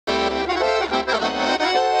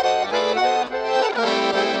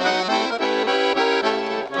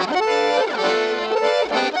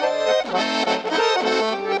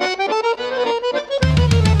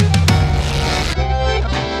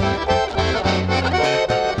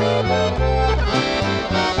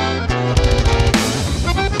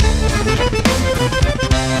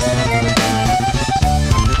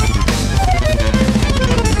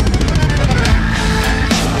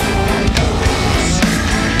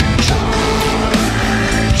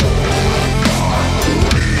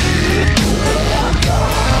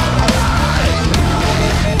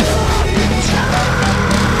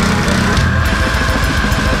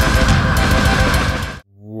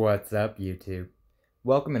What's up, YouTube?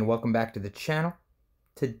 Welcome and welcome back to the channel.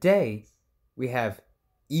 Today, we have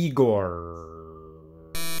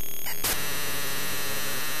Igorrr.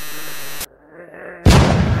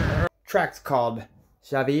 Track's called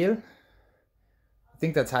Cheval. I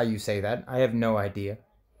think that's how you say that. I have no idea.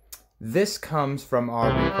 This comes from our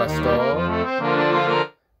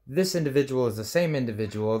requestor. This individual is the same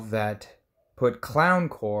individual that put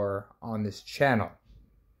clowncore on this channel.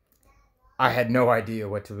 I had no idea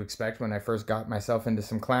what to expect when I first got myself into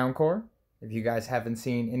some clowncore. If you guys haven't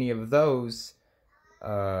seen any of those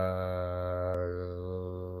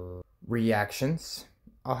reactions,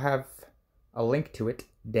 I'll have a link to it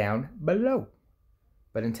down below.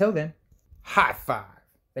 But until then, high five!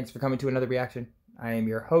 Thanks for coming to another reaction. I am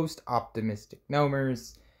your host, Optimistic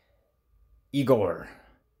Gnomers, Igorrr.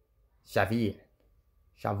 Cheval.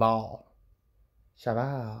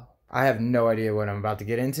 I have no idea what I'm about to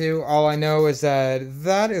get into. All I know is that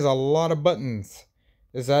that is a lot of buttons.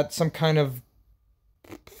 Is that some kind of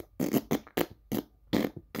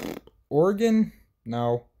organ?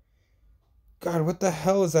 No. God, what the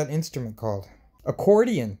hell is that instrument called?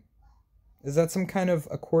 Accordion. Is that some kind of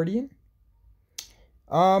accordion?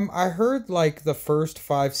 I heard like the first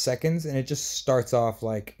 5 seconds and it just starts off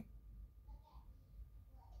like...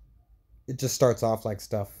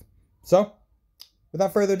 stuff. So,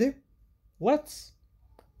 without further ado, let's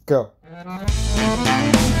go.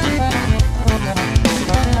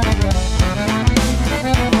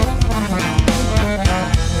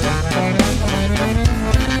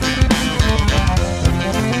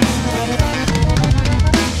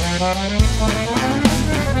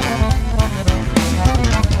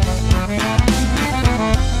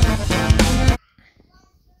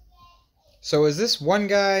 So is this one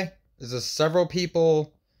guy? Is this several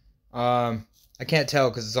people? I can't tell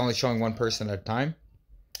because it's only showing one person at a time.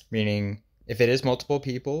 Meaning, if it is multiple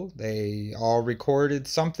people, they all recorded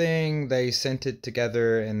something, they sent it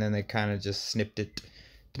together, and then they kind of just snipped it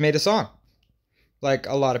to make a song. Like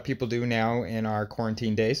a lot of people do now in our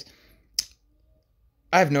quarantine days.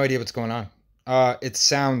 I have no idea what's going on. It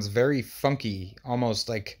sounds very funky, almost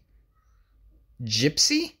like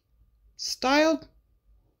gypsy styled?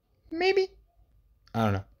 Maybe? I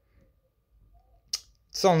don't know.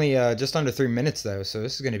 It's only just under 3 minutes though, so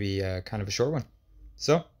this is going to be kind of a short one.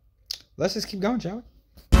 So, let's just keep going, shall we?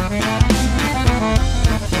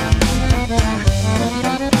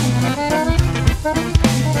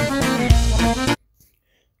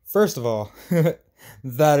 First of all,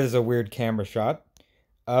 that is a weird camera shot.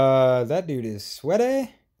 That dude is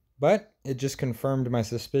sweaty, but it just confirmed my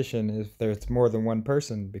suspicion if there's more than one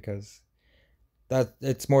person, because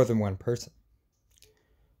it's more than one person.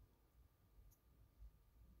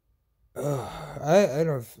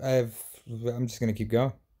 I'm just gonna keep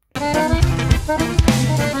going.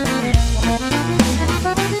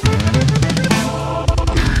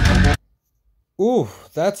 Ooh,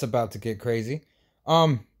 that's about to get crazy.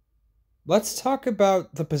 Let's talk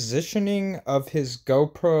about the positioning of his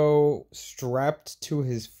GoPro strapped to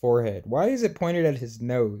his forehead. Why is it pointed at his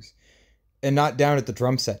nose and not down at the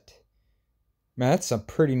drum set? Man, that's a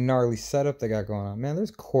pretty gnarly setup they got going on. Man,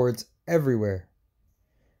 there's cords everywhere.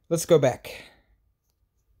 Let's go back.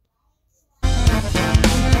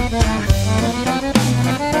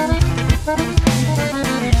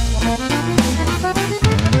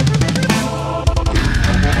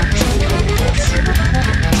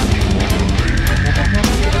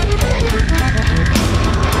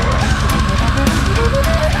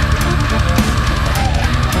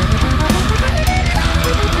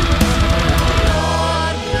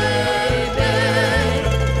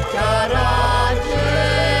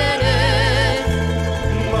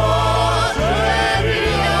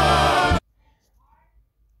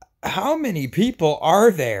 How many people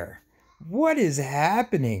are there? What is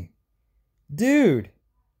happening? Dude.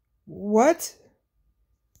 What?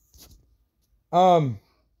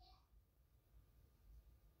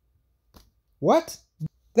 What?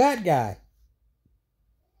 That guy.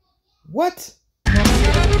 What?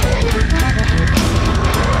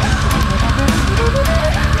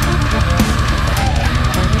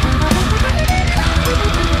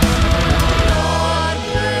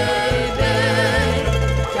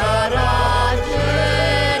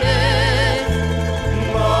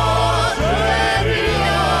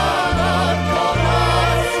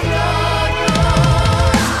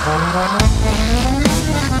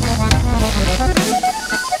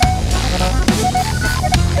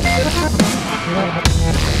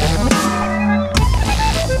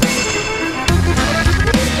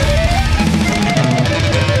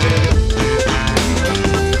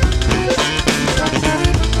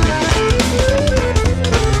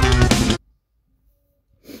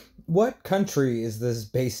 What country is this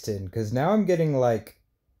based in? Because now I'm getting, like,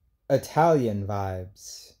 Italian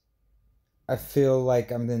vibes. I feel like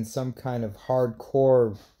I'm in some kind of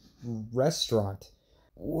hardcore restaurant.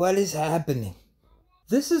 What is happening?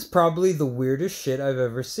 This is probably the weirdest shit I've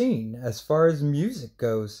ever seen as far as music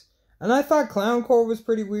goes. And I thought clowncore was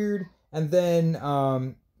pretty weird. And then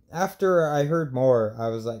after I heard more, I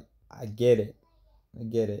was like, I get it. I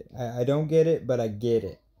get it. I don't get it, but I get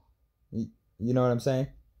it. You know what I'm saying?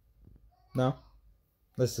 No?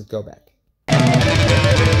 Let's just go back.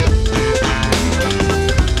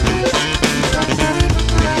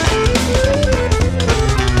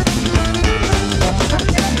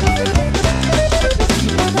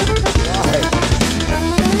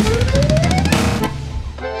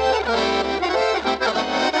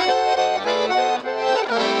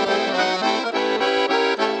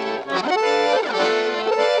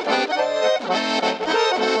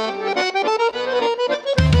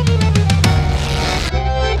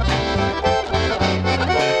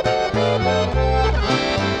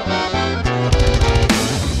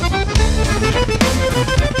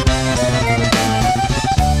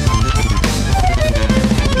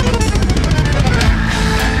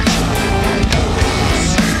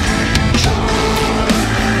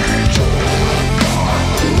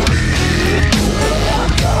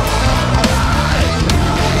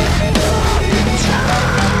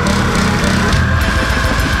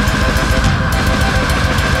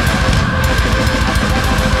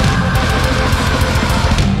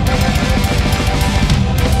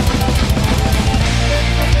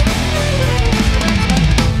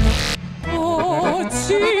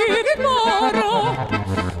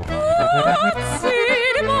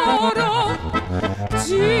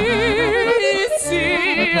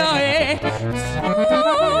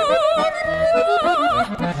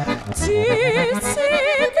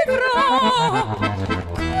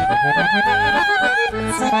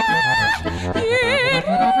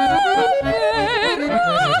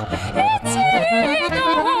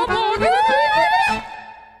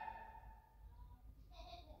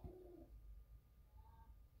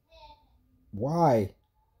 Why?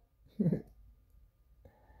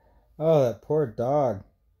 Oh, that poor dog.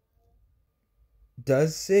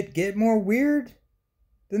 Does it get more weird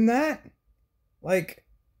than that? Like,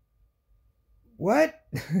 what?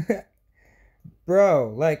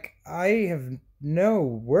 Bro, like, I have no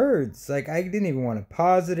words. Like, I didn't even want to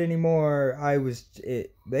pause it anymore.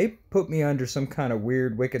 They put me under some kind of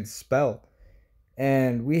weird, wicked spell.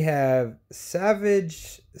 And we have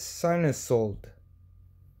Savage Sinusoid.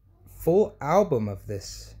 Full album of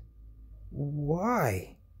this.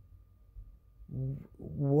 Why?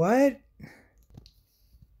 What?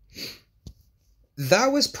 That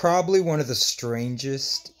was probably one of the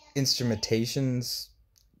strangest instrumentations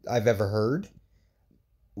I've ever heard.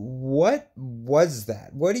 What was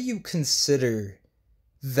that? What do you consider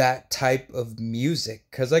that type of music?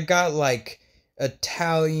 Because I got like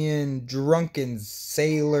Italian, drunken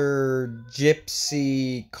sailor,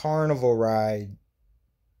 gypsy, carnival ride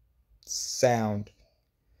sound.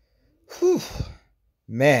 Whew.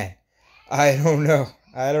 Man, I don't know.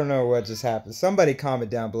 I don't know what just happened. Somebody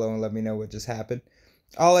comment down below and let me know what just happened.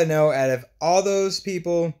 All I know, out of all those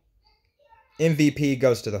people, MVP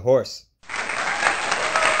goes to the horse.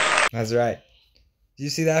 That's right. Do you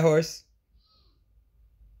see that horse?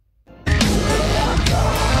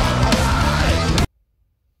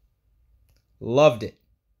 Loved it.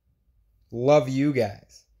 Love you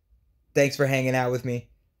guys. Thanks for hanging out with me.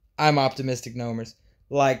 I'm Optimistic Gnomers.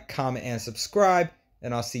 Like, comment, and subscribe,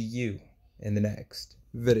 and I'll see you in the next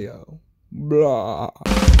video. Blah.